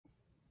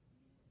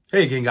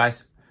Hey again,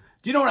 guys.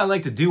 Do you know what I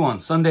like to do on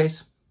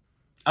Sundays?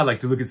 I like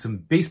to look at some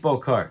baseball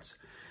cards.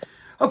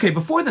 Okay,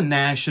 before the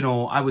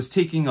National, I was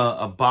taking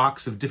a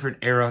box of different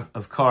era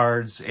of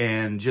cards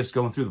and just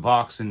going through the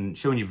box and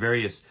showing you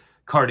various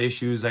card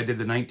issues. I did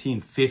the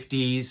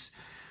 1950s,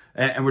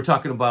 and we're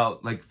talking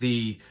about like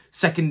the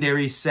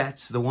secondary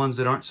sets, the ones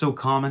that aren't so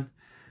common.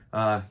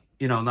 Not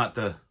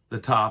the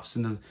tops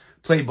and the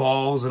play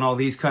balls and all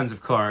these kinds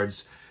of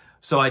cards.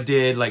 So I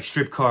did like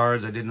strip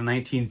cards. I did the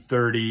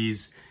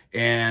 1930s.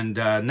 And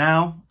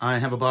now I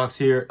have a box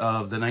here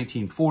of the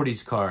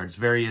 1940s cards,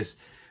 various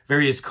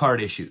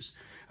card issues.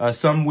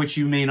 Some which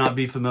you may not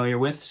be familiar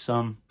with,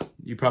 some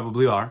you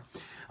probably are.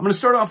 I'm going to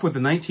start off with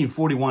the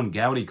 1941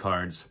 Gowdy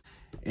cards.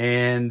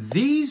 And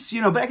these,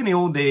 back in the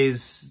old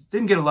days,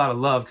 didn't get a lot of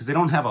love because they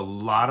don't have a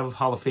lot of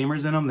Hall of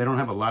Famers in them. They don't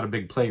have a lot of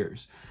big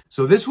players.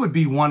 So this would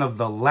be one of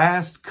the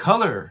last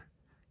color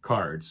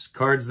cards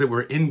that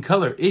were in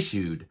color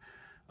issued.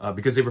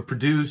 Because they were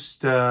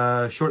produced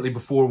shortly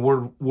before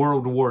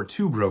World War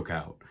II broke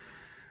out.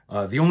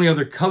 The only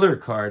other color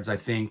cards, I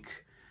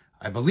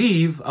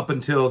believe, up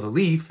until the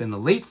Leaf in the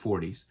late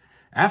 40s,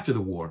 after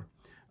the war,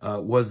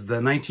 was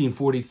the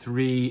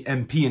 1943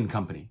 MP and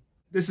Company.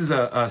 This is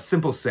a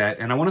simple set,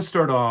 and I want to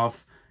start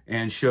off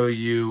and show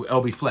you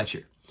L.B.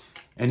 Fletcher.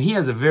 And he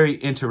has a very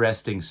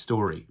interesting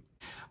story.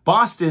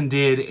 Boston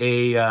did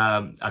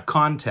a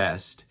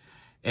contest,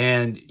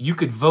 and you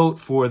could vote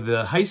for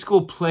the high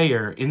school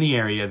player in the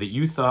area that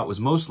you thought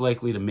was most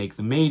likely to make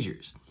the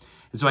majors.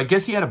 And so I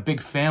guess he had a big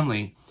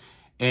family,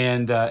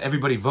 and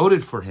everybody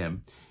voted for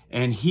him,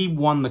 and he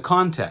won the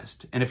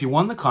contest. And if you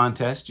won the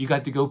contest, you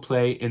got to go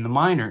play in the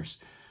minors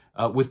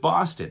with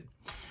Boston.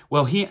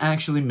 Well, he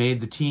actually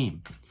made the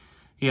team.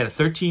 He had a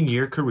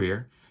 13-year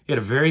career. He had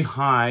a very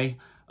high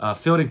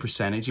fielding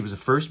percentage. He was a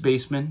first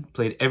baseman,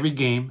 played every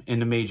game in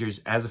the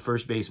majors as a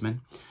first baseman.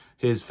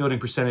 His fielding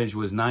percentage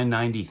was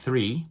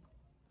 .993.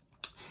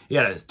 He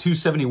had a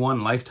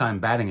 .271 lifetime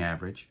batting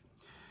average.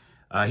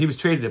 He was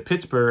traded to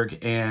Pittsburgh,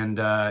 and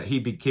he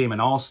became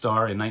an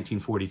all-star in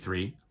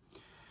 1943.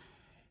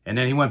 And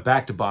then he went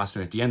back to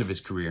Boston at the end of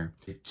his career.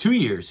 2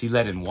 years he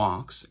led in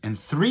walks, and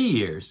 3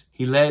 years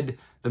he led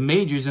the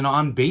majors in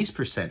on-base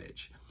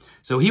percentage.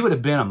 So he would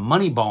have been a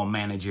Moneyball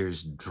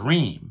manager's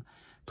dream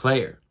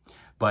player.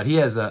 But he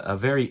has a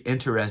very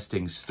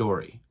interesting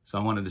story, so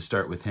I wanted to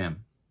start with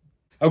him.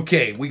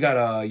 Okay, we got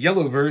a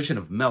yellow version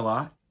of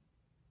Melot.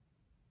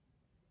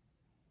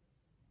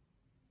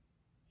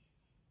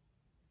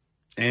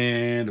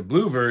 And a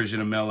blue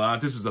version of Melot.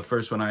 This was the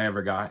first one I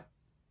ever got.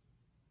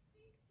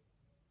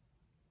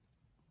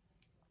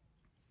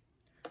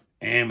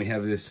 And we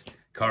have this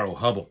Carl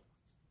Hubble.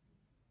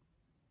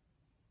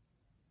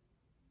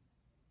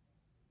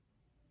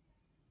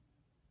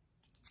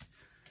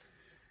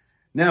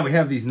 Now we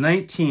have these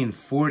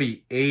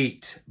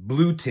 1948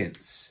 blue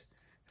tints.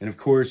 And of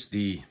course,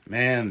 Jackie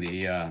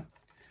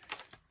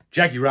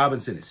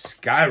Robinson is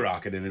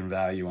skyrocketed in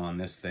value on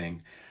this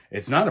thing.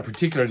 It's not a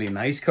particularly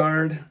nice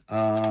card.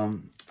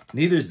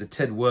 Neither is the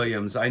Ted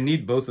Williams. I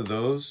need both of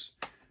those.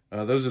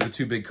 Those are the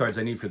two big cards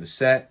I need for the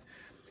set.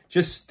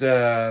 Just,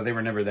 they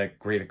were never that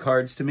great of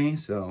cards to me,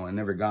 so I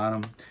never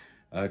got them.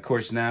 Of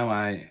course, now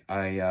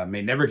I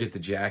may never get the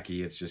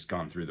Jackie. It's just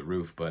gone through the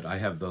roof, but I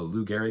have the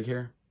Lou Gehrig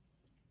here.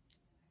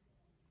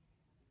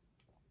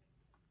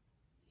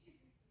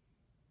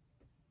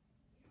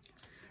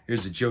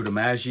 Here's a Joe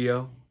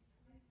DiMaggio.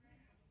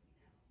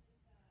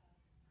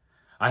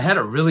 I had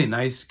a really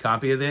nice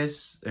copy of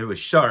this. It was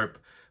sharp,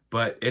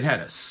 but it had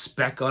a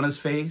speck on his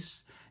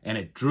face, and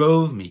it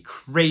drove me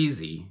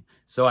crazy.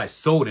 So I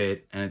sold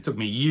it, and it took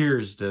me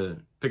years to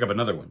pick up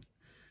another one.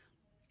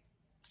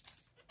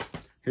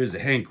 Here's a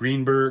Hank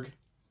Greenberg.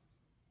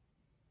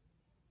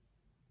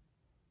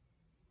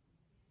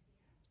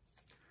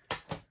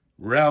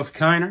 Ralph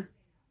Kiner.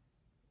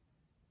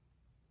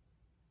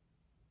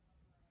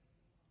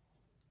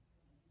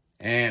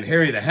 And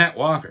Harry the Hat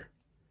Walker.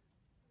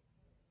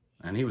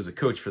 And he was a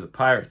coach for the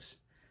Pirates.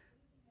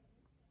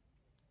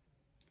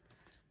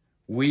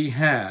 We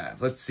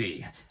have, let's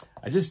see.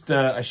 I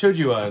showed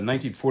you a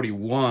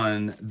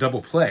 1941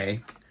 double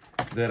play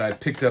that I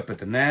picked up at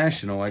the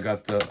National. I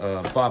got the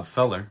Bob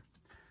Feller.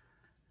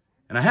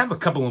 And I have a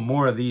couple of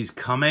more of these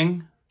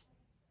coming.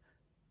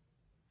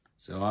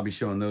 So I'll be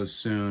showing those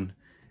soon.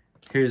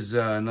 Here's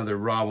another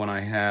raw one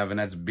I have, and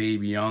that's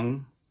Babe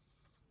Young.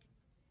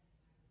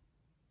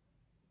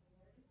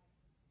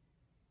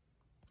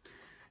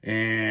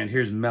 And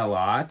here's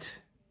Melot.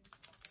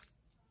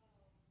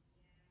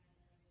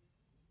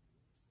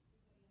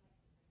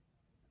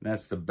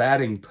 That's the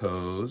batting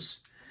pose.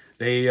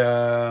 They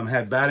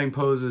had batting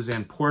poses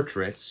and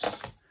portraits.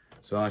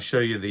 So I'll show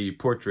you the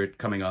portrait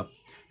coming up.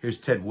 Here's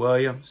Ted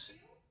Williams.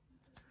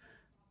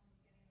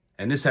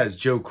 And this has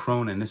Joe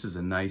Cronin. This is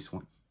a nice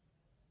one.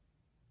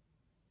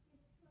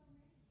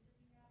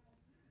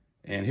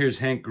 And here's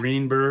Hank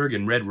Greenberg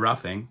in Red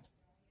Ruffing.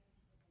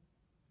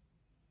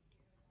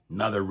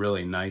 Another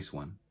really nice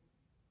one.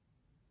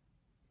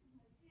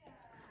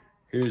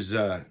 Here's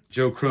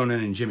Joe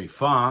Cronin and Jimmy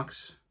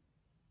Fox.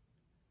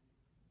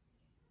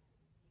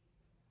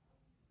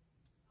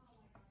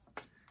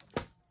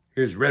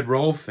 Here's Red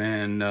Rolf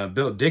and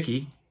Bill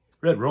Dickey.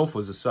 Red Rolf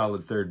was a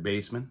solid third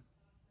baseman.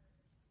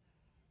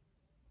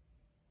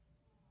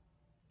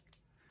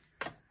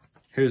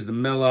 Here's the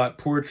Mellott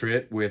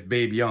portrait with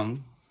Babe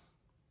Young.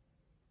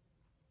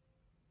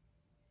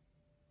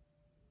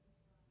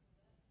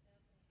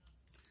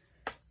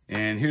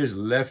 And here's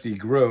Lefty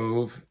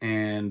Grove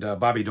and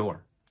Bobby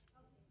Doerr.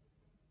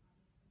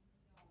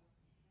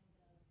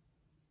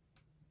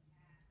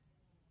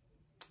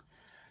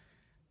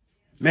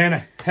 Man,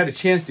 I had a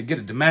chance to get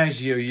a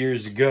DiMaggio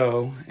years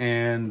ago,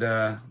 and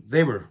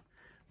they were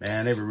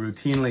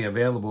routinely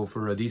available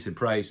for a decent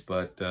price,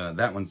 but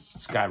that one's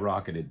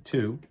skyrocketed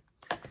too.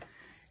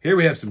 Here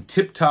we have some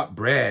Tip Top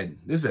Bread.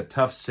 This is a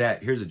tough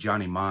set. Here's a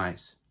Johnny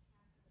Mize.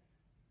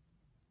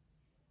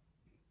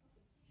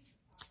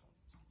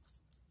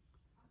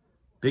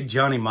 Big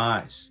Johnny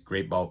Mize,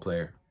 great ball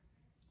player.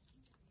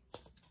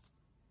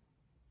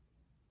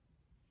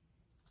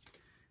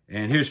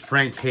 And here's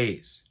Frank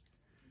Hayes.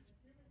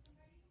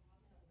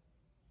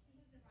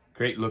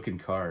 Great looking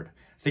card.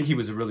 I think he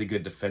was a really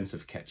good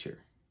defensive catcher.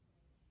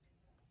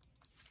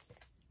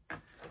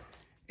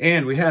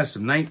 And we have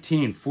some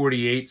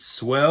 1948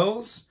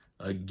 swells.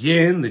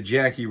 Again, the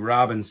Jackie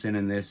Robinson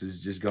in this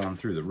has just gone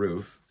through the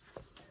roof.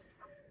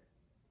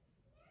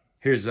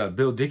 Here's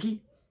Bill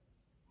Dickey.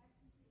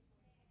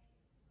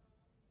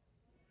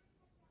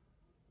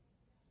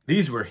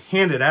 These were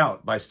handed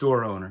out by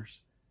store owners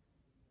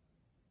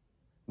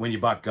when you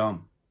bought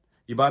gum.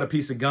 You bought a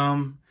piece of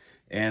gum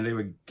and they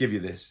would give you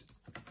this.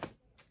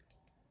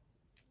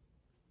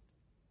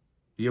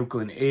 The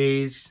Oakland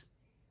A's,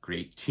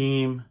 great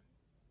team.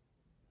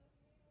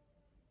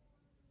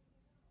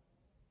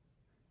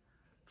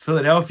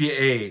 Philadelphia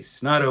A's,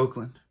 not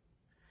Oakland.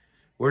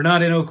 We're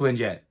not in Oakland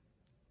yet.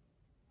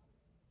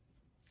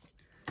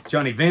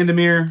 Johnny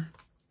Vandermeer,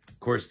 of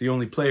course, the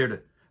only player to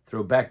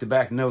throw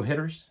back-to-back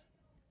no-hitters.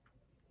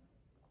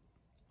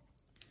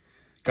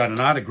 Got an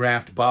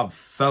autographed Bob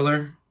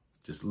Feller.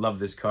 Just love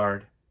this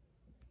card.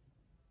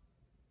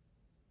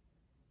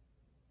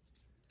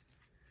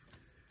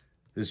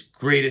 This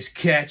greatest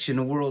catch in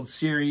the World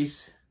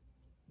Series.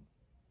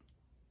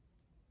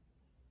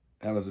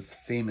 That was a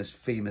famous,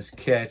 famous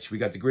catch. We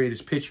got the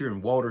greatest pitcher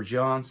in Walter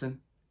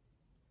Johnson.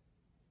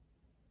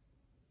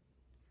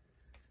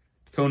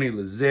 Tony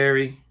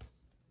Lazzeri.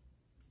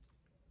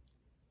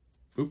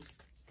 Oop.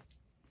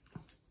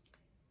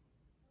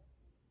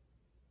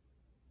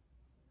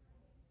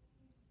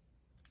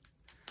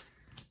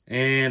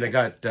 And I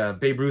got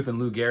Babe Ruth and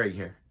Lou Gehrig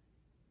here.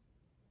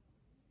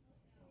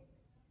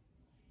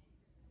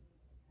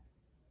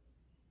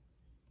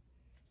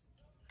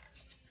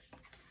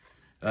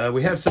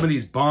 We have some of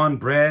these Bond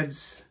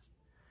breads.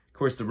 Of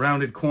course, the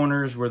rounded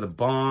corners were the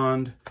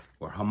Bond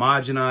or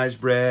homogenized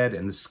bread,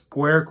 and the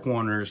square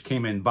corners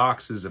came in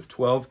boxes of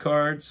 12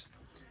 cards.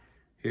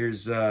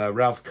 Here's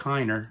Ralph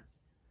Kiner.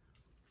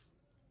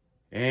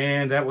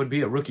 And that would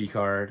be a rookie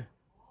card.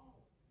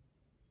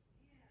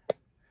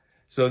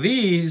 So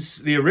these,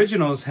 the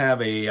originals,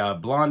 have a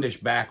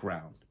blondish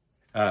background,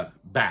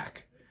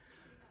 back.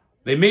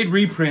 They made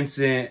reprints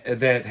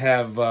that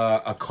have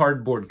a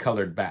cardboard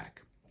colored back.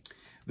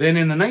 Then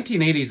in the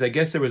 1980s, I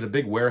guess there was a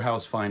big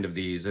warehouse find of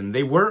these, and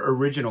they were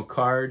original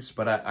cards,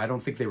 but I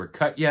don't think they were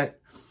cut yet.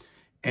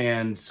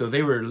 And so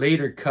they were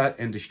later cut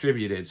and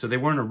distributed, so they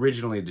weren't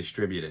originally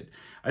distributed.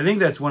 I think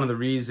that's one of the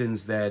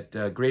reasons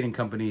that grading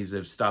companies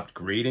have stopped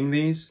grading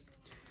these.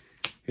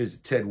 Here's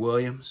Ted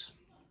Williams.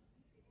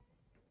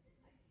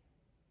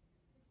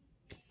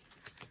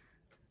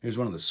 Here's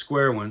one of the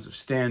square ones of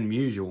Stan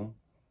Musial.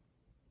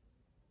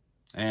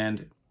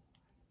 And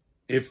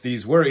if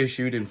these were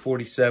issued in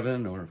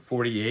 47 or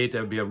 48, that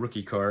would be a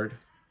rookie card.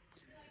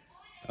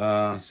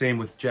 Same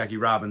with Jackie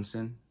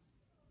Robinson.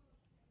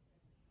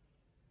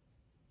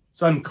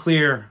 It's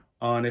unclear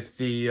on if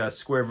the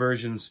square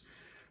versions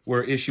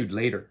were issued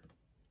later.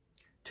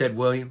 Ted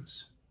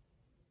Williams.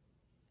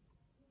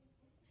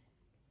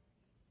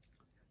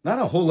 Not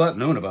a whole lot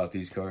known about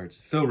these cards.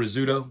 Phil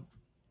Rizzuto.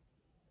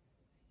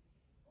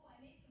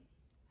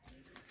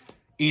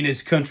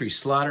 Enos Country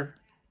Slaughter.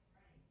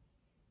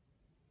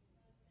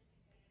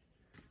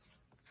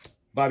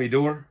 Bobby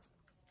Doerr.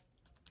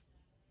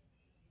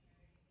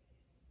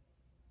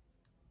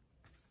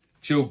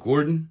 Joe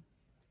Gordon.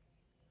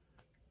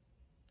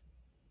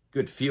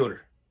 Good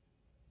fielder.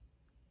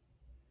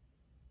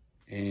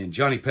 And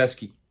Johnny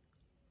Pesky.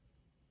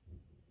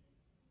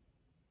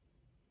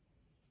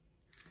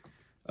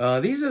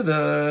 These are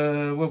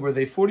the, what were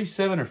they,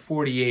 47 or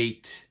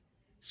 48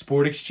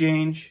 Sport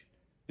Exchange.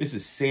 This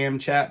is Sam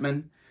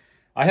Chapman.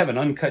 I have an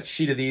uncut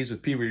sheet of these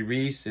with Pee Wee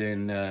Reese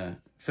and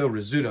Phil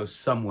Rizzuto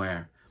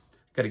somewhere.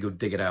 Got to go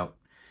dig it out.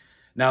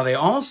 Now, they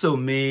also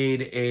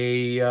made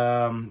a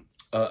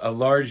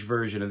large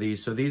version of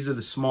these. So these are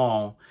the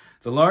small.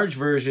 The large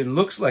version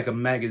looks like a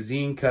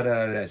magazine cut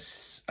out of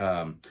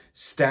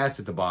stats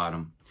at the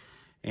bottom.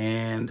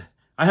 And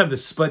I have the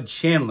Spud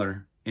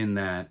Chandler in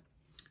that.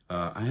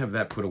 I have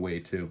that put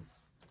away too.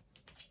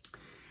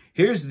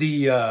 Here's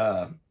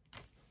the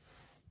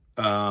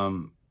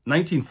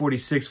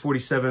 1946,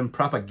 47,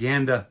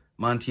 Propaganda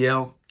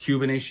Montiel,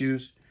 Cuban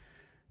issues,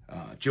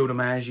 Joe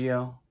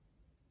DiMaggio.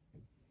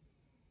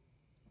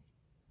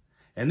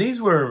 And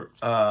these were,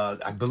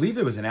 I believe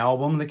there was an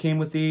album that came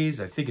with these.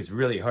 I think it's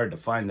really hard to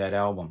find that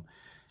album.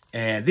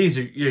 And these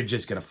are, you're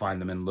just going to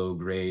find them in low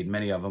grade.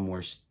 Many of them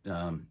were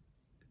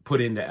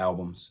put into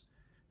albums.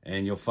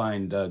 And you'll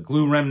find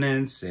glue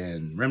remnants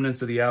and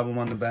remnants of the album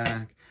on the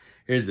back.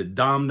 Here's the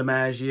Dom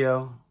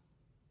DiMaggio.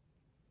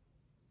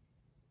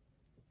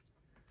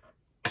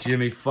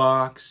 Jimmy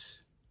Fox.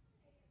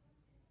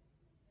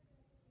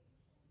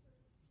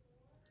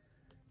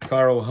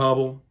 Carl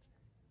Hubble.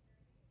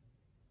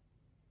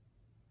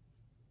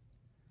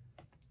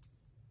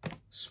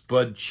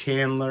 Spud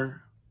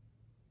Chandler.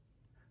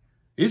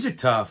 These are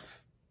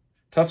tough.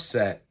 Tough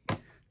set.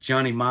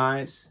 Johnny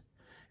Mize.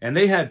 And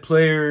they had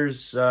players,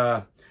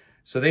 so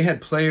they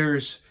had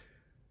players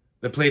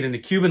that played in the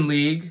Cuban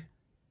League,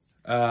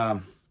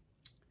 like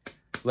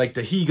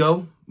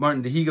Dahigo.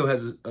 Martin Dahigo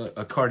has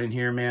a card in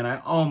here, man. I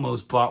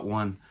almost bought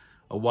one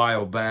a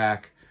while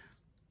back,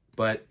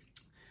 but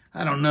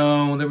I don't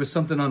know. There was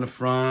something on the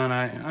front.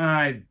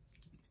 I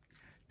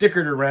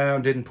dickered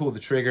around, didn't pull the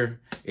trigger.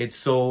 It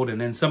sold,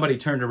 and then somebody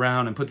turned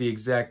around and put the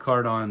exact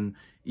card on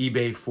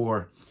eBay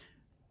for,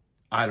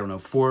 I don't know,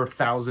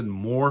 $4,000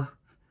 more.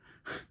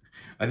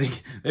 I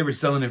think they were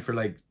selling it for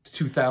like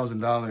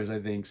 $2,000,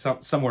 I think,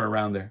 somewhere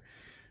around there.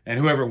 And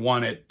whoever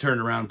won it turned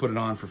around and put it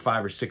on for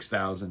 $5,000 or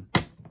 $6,000.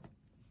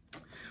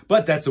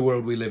 But that's the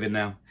world we live in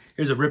now.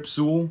 Here's a Rip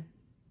Sewell.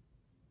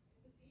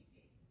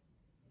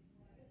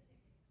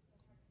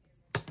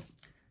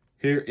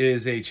 Here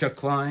is a Chuck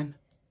Klein.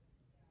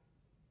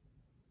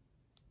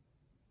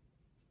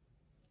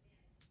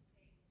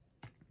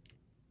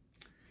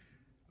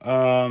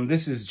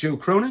 This is Joe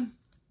Cronin.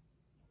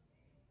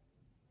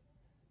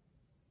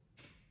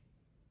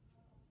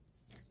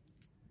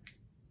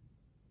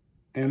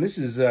 And this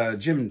is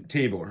Jim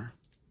Tabor.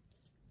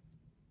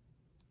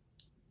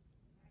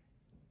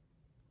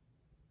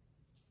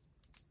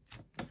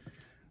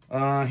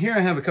 Here I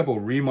have a couple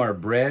Remar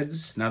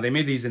breads. Now, they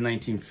made these in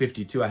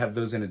 1952. I have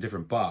those in a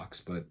different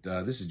box, but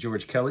this is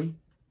George Kelly.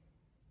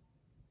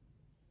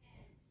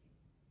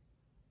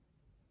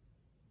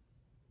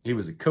 He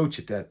was a coach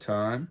at that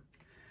time.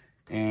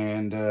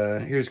 And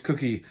here's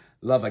Cookie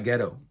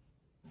Lavagetto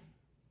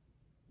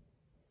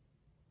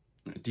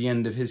at the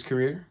end of his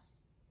career.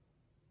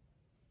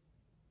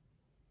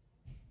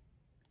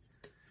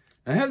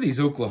 I have these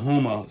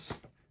Oklahomas.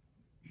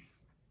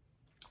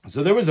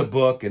 So there was a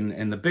book,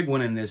 and the big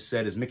one in this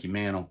set is Mickey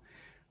Mantle.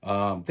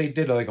 They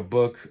did like a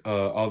book,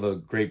 all the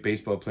great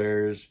baseball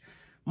players.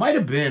 Might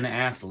have been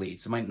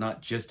athletes. It might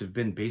not just have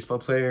been baseball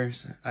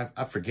players.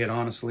 I forget,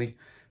 honestly.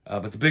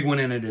 But the big one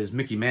in it is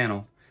Mickey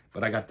Mantle.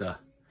 But I got the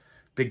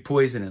Big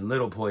Poison and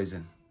Little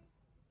Poison.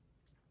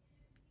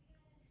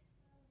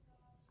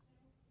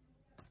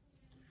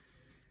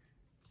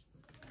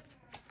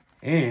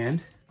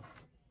 And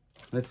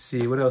let's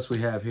see what else we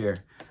have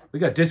here. We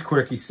got this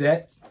quirky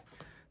set.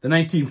 The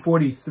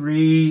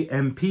 1943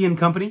 MP and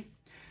Company.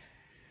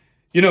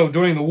 You know,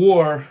 during the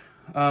war,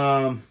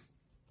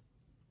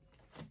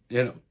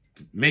 you know,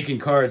 making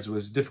cards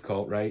was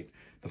difficult, right?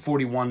 The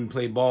 41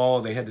 play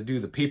ball. They had to do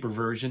the paper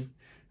version.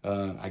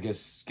 I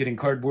guess getting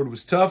cardboard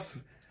was tough.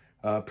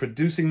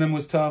 Producing them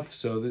was tough,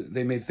 so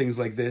they made things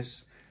like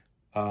this.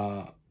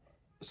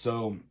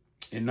 So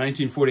in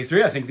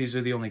 1943, I think these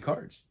are the only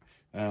cards.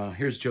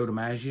 Here's Joe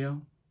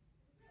DiMaggio.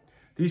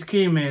 These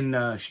came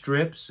in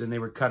strips, and they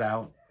were cut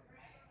out.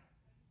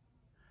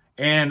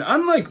 And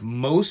unlike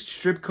most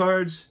strip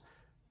cards,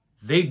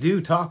 they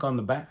do talk on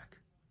the back,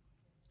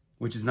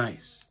 which is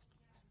nice.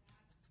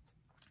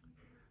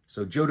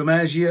 So Joe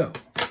DiMaggio,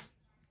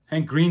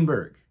 Hank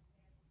Greenberg,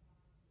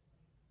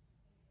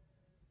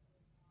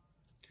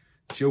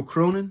 Joe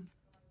Cronin,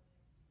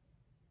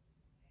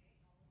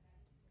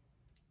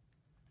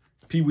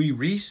 Pee Wee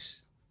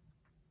Reese,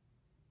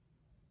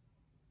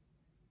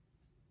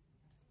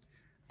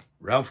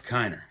 Ralph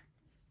Kiner.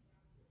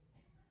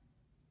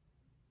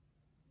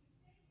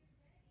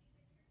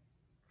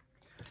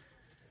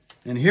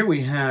 And here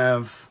we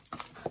have,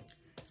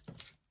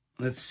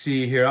 let's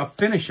see here, I'll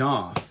finish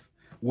off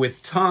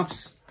with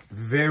Topps'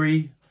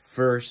 very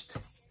first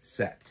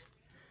set.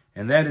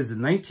 And that is the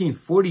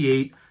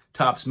 1948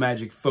 Topps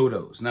Magic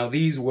Photos. Now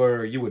these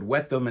were, you would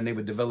wet them and they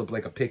would develop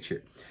like a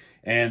picture.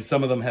 And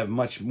some of them have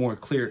much more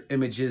clear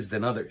images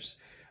than others.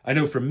 I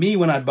know for me,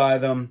 when I buy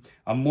them,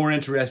 I'm more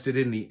interested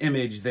in the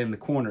image than the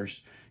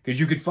corners. Because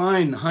you could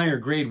find higher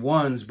grade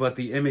ones, but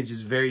the image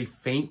is very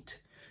faint.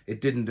 It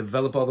didn't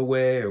develop all the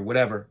way or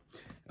whatever.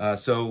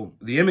 So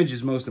the image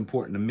is most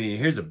important to me.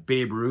 Here's a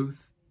Babe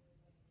Ruth.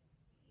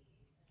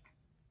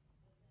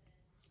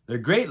 They're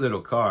great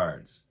little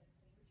cards.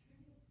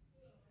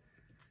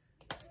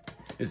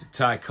 Here's a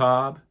Ty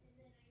Cobb.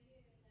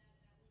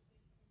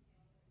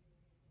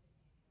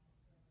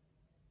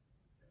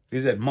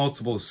 These had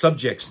multiple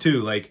subjects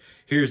too. Like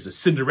here's the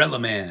Cinderella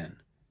Man.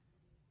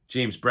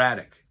 James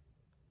Braddock.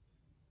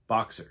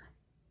 Boxer.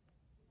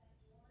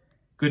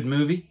 Good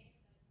movie.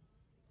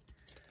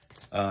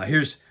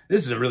 This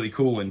is a really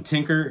cool one.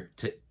 Tinker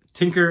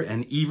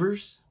and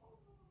Evers.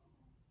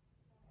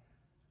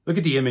 Look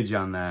at the image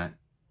on that.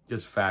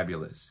 Just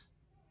fabulous.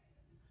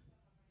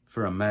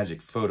 For a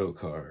Magic photo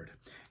card.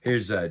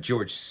 Here's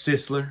George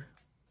Sisler.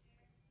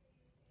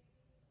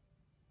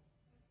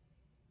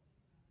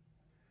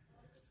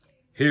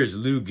 Here's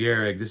Lou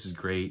Gehrig. This is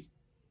great.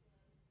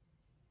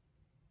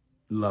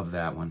 Love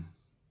that one.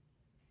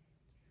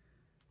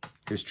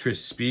 Here's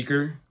Tris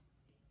Speaker.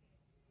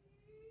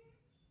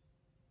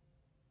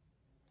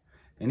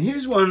 And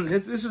here's one.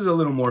 This is a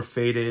little more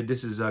faded.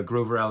 This is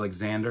Grover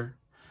Alexander.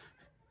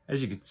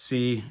 As you can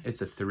see,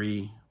 it's a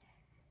 3.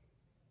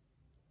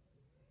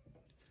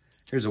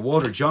 Here's a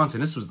Walter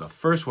Johnson. This was the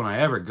first one I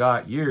ever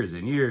got years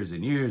and years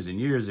and years and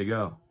years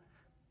ago.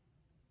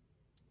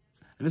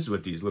 And this is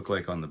what these look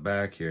like on the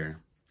back here.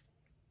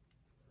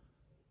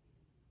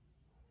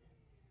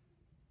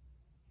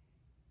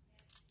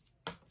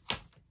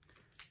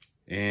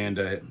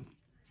 And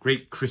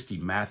great Christy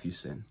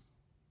Mathewson.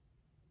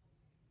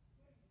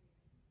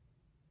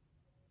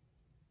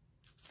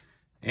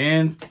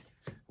 And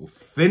we'll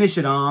finish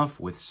it off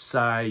with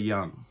Cy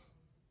Young.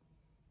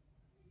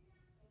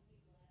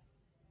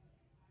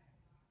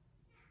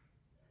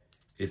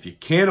 If you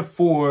can't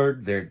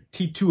afford their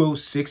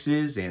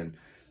T206s and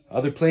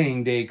other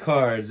playing day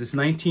cards, this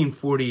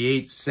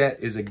 1948 set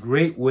is a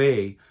great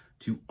way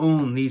to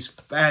own these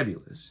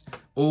fabulous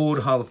old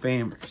Hall of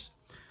Famers.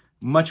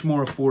 Much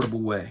more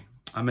affordable way.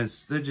 I mean,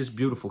 they're just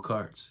beautiful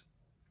cards.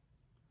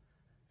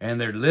 And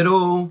they're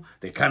little.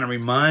 They kind of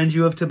remind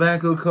you of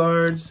tobacco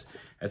cards.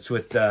 That's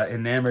what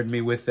enamored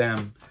me with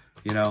them,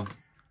 you know,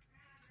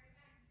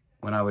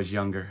 when I was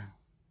younger.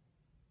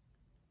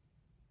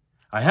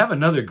 I have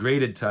another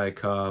graded Ty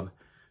Cobb.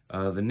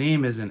 The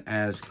name isn't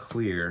as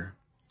clear,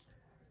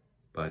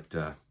 but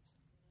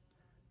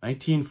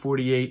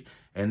 1948.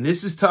 And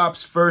this is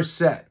Topps' first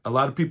set. A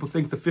lot of people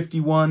think the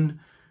 51,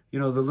 you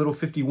know, the little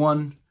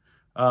 51,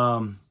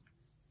 what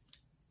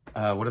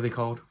are they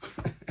called?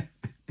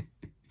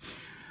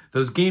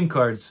 Those game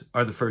cards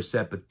are the first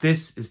set, but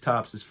this is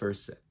Topps'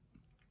 first set.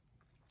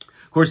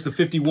 Of course, the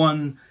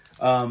 51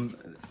 are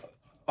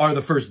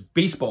the first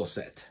baseball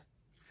set,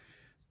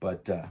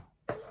 but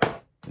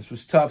this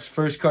was Topps'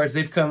 first cards.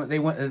 They've come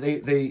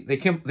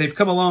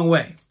a long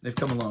way. They've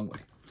come a long way.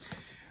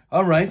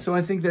 All right, so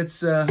I think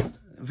that's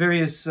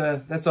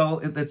that's all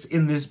that's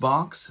in this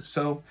box.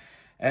 So,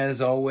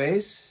 as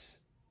always,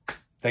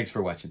 thanks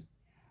for watching.